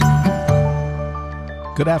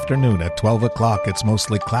Good afternoon. At 12 o'clock, it's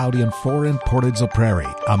mostly cloudy and 4 in Portage-la-Prairie.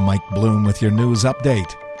 I'm Mike Bloom with your news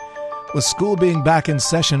update. With school being back in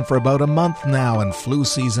session for about a month now and flu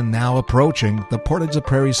season now approaching, the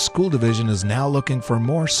Portage-la-Prairie School Division is now looking for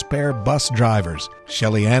more spare bus drivers.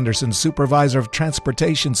 Shelley Anderson, Supervisor of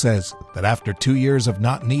Transportation, says that after 2 years of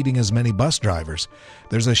not needing as many bus drivers,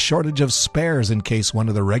 there's a shortage of spares in case one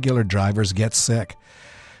of the regular drivers gets sick.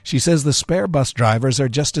 She says the spare bus drivers are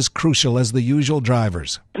just as crucial as the usual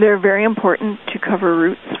drivers. They're very important to cover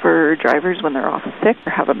routes for drivers when they're off sick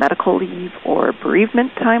or have a medical leave or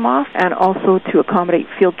bereavement time off, and also to accommodate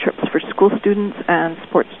field trips for school students and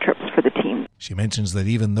sports trips for the team. She mentions that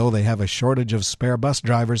even though they have a shortage of spare bus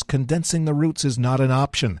drivers, condensing the routes is not an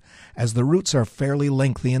option, as the routes are fairly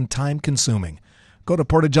lengthy and time-consuming. Go to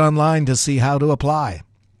Portage Online to see how to apply.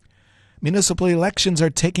 Municipal elections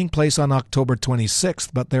are taking place on October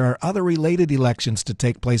 26th, but there are other related elections to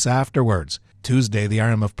take place afterwards. Tuesday, the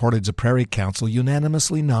arm of Portage-la-Prairie Council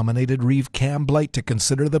unanimously nominated Reeve Cam Blight to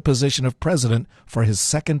consider the position of president for his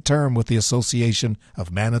second term with the Association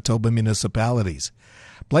of Manitoba Municipalities.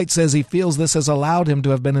 Blight says he feels this has allowed him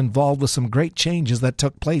to have been involved with some great changes that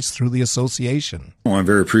took place through the association. Well, I'm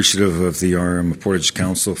very appreciative of the RM Portage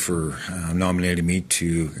Council for nominating me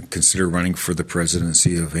to consider running for the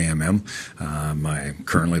presidency of AMM. I'm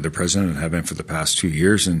currently the president and have been for the past 2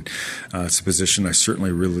 years, and it's a position I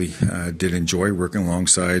certainly really did enjoy working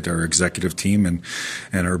alongside our executive team and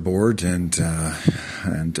our board and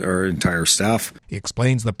our entire staff. He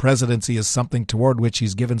explains the presidency is something toward which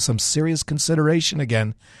he's given some serious consideration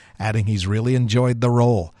again, adding he's really enjoyed the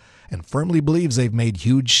role and firmly believes they've made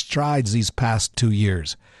huge strides these past 2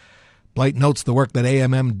 years. Blight notes the work that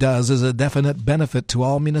AMM does is a definite benefit to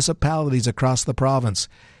all municipalities across the province.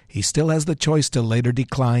 He still has the choice to later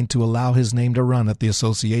decline to allow his name to run at the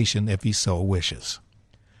association if he so wishes.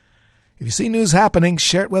 If you see news happening,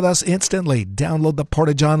 share it with us instantly. Download the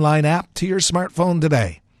Portage Online app to your smartphone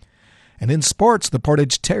today. And in sports, the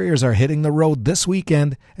Portage Terriers are hitting the road this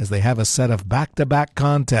weekend as they have a set of back-to-back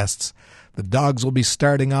contests. The Dogs will be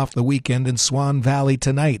starting off the weekend in Swan Valley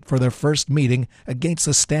tonight for their first meeting against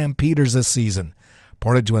the Stampeders this season.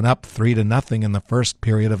 Portage went up 3-0 in the first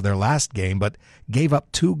period of their last game, but gave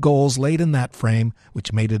up 2 goals late in that frame,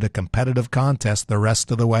 which made it a competitive contest the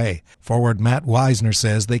rest of the way. Forward Matt Weisner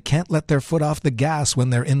says they can't let their foot off the gas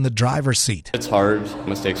when they're in the driver's seat. It's hard.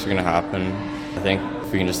 Mistakes are going to happen. I think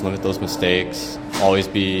if we can just limit those mistakes, always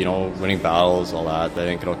be, winning battles, all that, I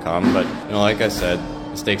think it'll come. But, like I said,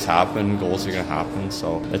 mistakes happen, goals are going to happen,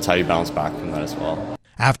 so it's how you bounce back from that as well.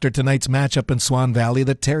 After tonight's matchup in Swan Valley,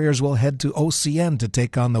 the Terriers will head to OCN to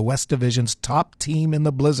take on the West Division's top team in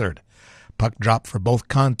the Blizzard. Puck drop for both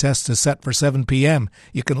contests is set for 7 p.m.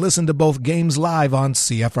 You can listen to both games live on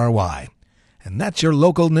CFRY. And that's your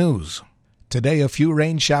local news. Today, a few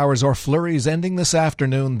rain showers or flurries ending this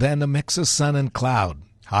afternoon, then a mix of sun and cloud.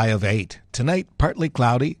 High of 8. Tonight, partly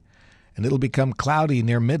cloudy, and it'll become cloudy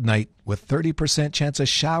near midnight with 30% chance of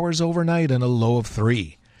showers overnight and a low of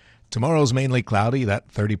 3. Tomorrow's mainly cloudy. That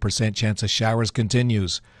 30% chance of showers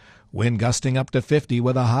continues. Wind gusting up to 50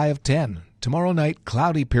 with a high of 10. Tomorrow night,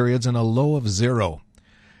 cloudy periods and a low of 0.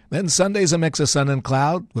 Then Sunday's a mix of sun and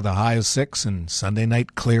cloud with a high of 6, and Sunday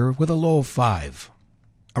night clear with a low of 5.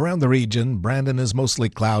 Around the region, Brandon is mostly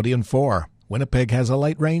cloudy and 4. Winnipeg has a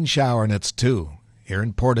light rain shower and it's 2. Here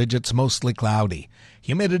in Portage, it's mostly cloudy.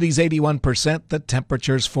 Humidity's 81%, the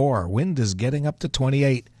temperature's 4. Wind is getting up to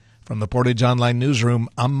 28. From the Portage Online Newsroom,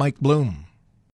 I'm Mike Bloom.